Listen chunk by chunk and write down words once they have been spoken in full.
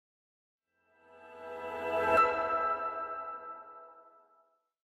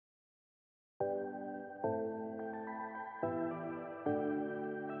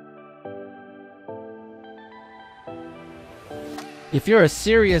If you're a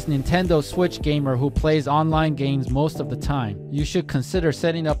serious Nintendo Switch gamer who plays online games most of the time, you should consider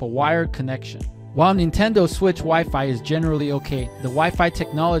setting up a wired connection. While Nintendo Switch Wi-Fi is generally okay, the Wi-Fi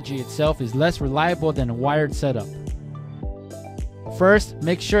technology itself is less reliable than a wired setup. First,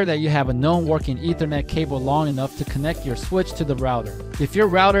 make sure that you have a known working Ethernet cable long enough to connect your Switch to the router. If your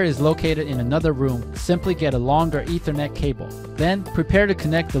router is located in another room, simply get a longer Ethernet cable. Then, prepare to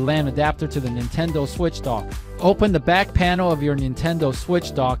connect the LAN adapter to the Nintendo Switch dock. Open the back panel of your Nintendo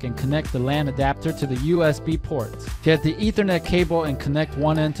Switch dock and connect the LAN adapter to the USB ports. Get the Ethernet cable and connect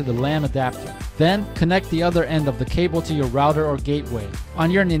one end to the LAN adapter. Then, connect the other end of the cable to your router or gateway.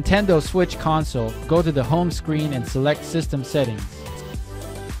 On your Nintendo Switch console, go to the home screen and select System Settings.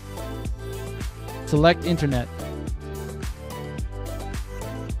 Select Internet.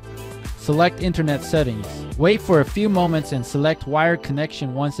 Select Internet Settings. Wait for a few moments and select Wired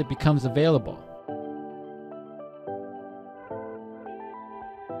Connection once it becomes available.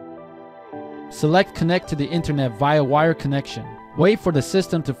 Select Connect to the Internet via wire connection. Wait for the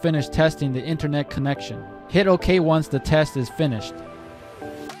system to finish testing the internet connection. Hit OK once the test is finished.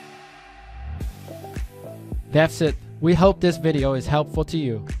 That's it. We hope this video is helpful to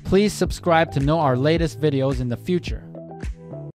you. Please subscribe to know our latest videos in the future.